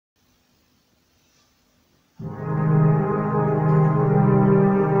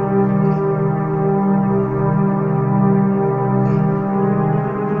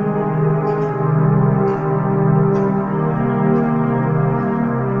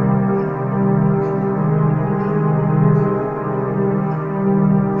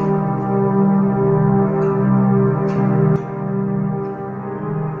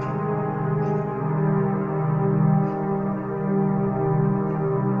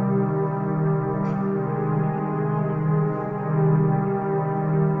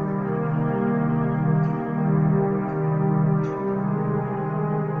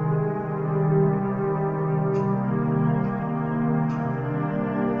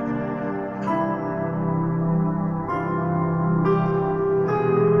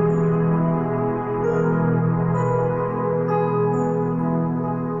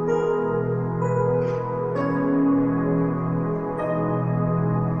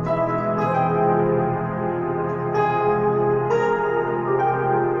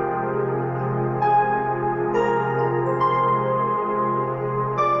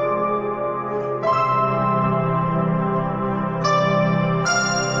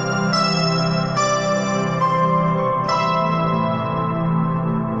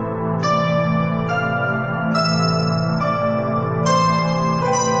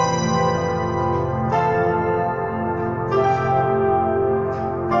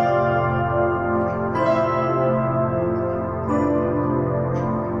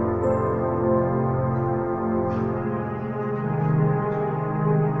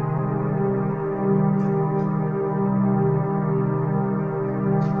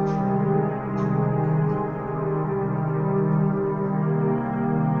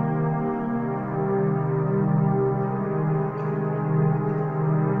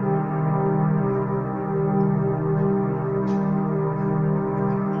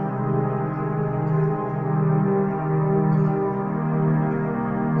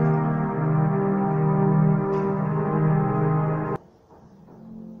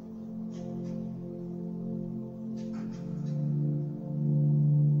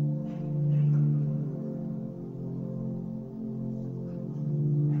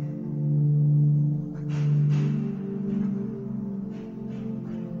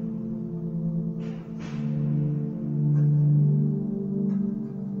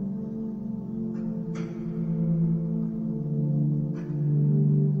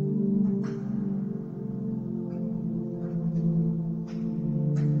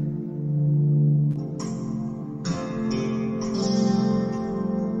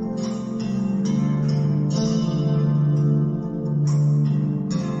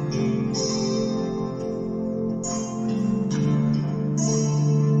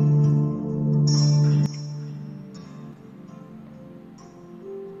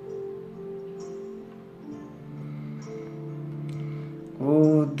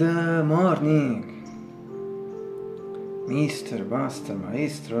Good morning, Mr. Master,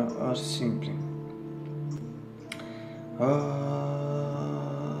 Maestro, or simply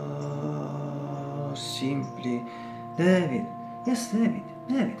David. Yes, David.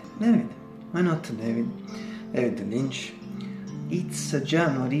 Why not David? David Lynch. It's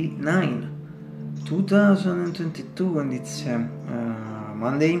January 9, 2022, and it's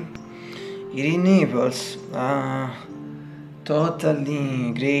Monday. Here in Naples,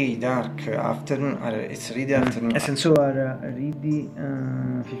 totally grey, dark afternoon. It's really afternoon. Since we are really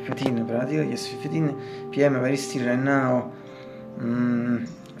 15 practically, yes, 15 p.m. very still right now.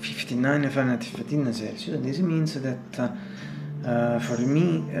 59 Fahrenheit, 15 Celsius. This means that for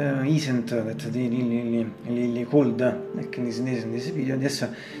me isn't that really cold like in this video.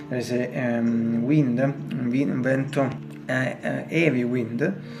 Adesso there is a wind, un vento, heavy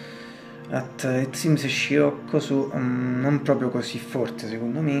wind. It seems scirocco su non proprio così forte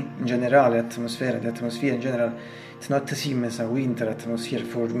secondo me. In generale the atmosphere in general, it's not the same as a winter atmosphere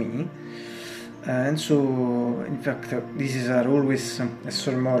for me. And so in fact this is always a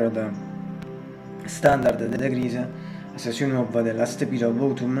sort more the standard degrees as you know the last period of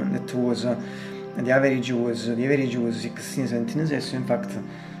autumn. That was the average was 16-17 Celsius. In fact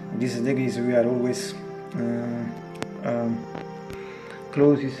these degrees we are always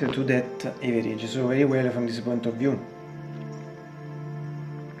closest to that average, so very well from this point of view.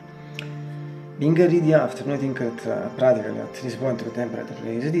 Being a really afternoon, I think that practically at this point the temperature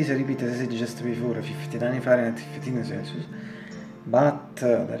is this, repeat as I said just before, 59 Fahrenheit, 15 Celsius. But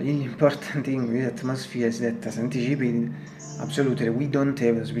the really important thing with the atmosphere is that, as anticipated, absolutely we don't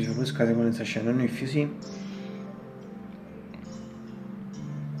have the beautiful sky condensation. I don't know if you see.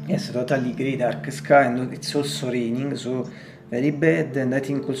 Yes, totally grey, dark sky, and it's also raining, so very bad. And I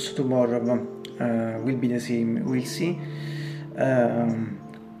think also tomorrow will be the same. We'll see.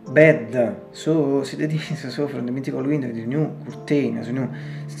 Bad. So see this. So from the mythical window, the new curtain, as you know,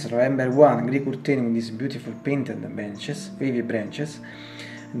 since November 1, grey curtain with these beautiful painted benches, wavy branches.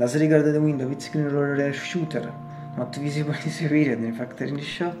 And as regards the window, with screen roller shooter, not visible in this period, in fact in the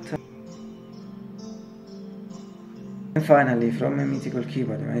shot. And finally, from a mythical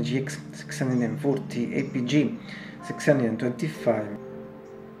keyboard, my GX 640 APG 625.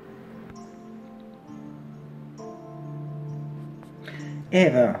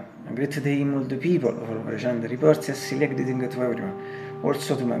 Eva, a great day all the people for the reports. Silly greeting to everyone,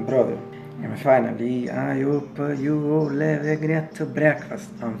 also to my brother. And finally, I hope you all have a great breakfast.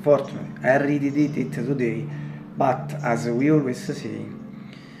 Unfortunately, I already did it today, but as we always say,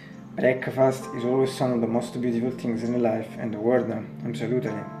 breakfast is always one of the most beautiful things in life and the world.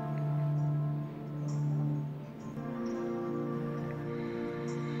 Absolutely.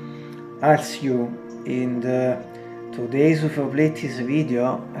 I'll see you in the today's of latest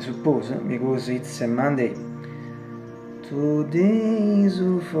video, I suppose, because it's a Monday. Today's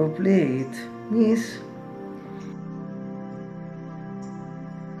of late is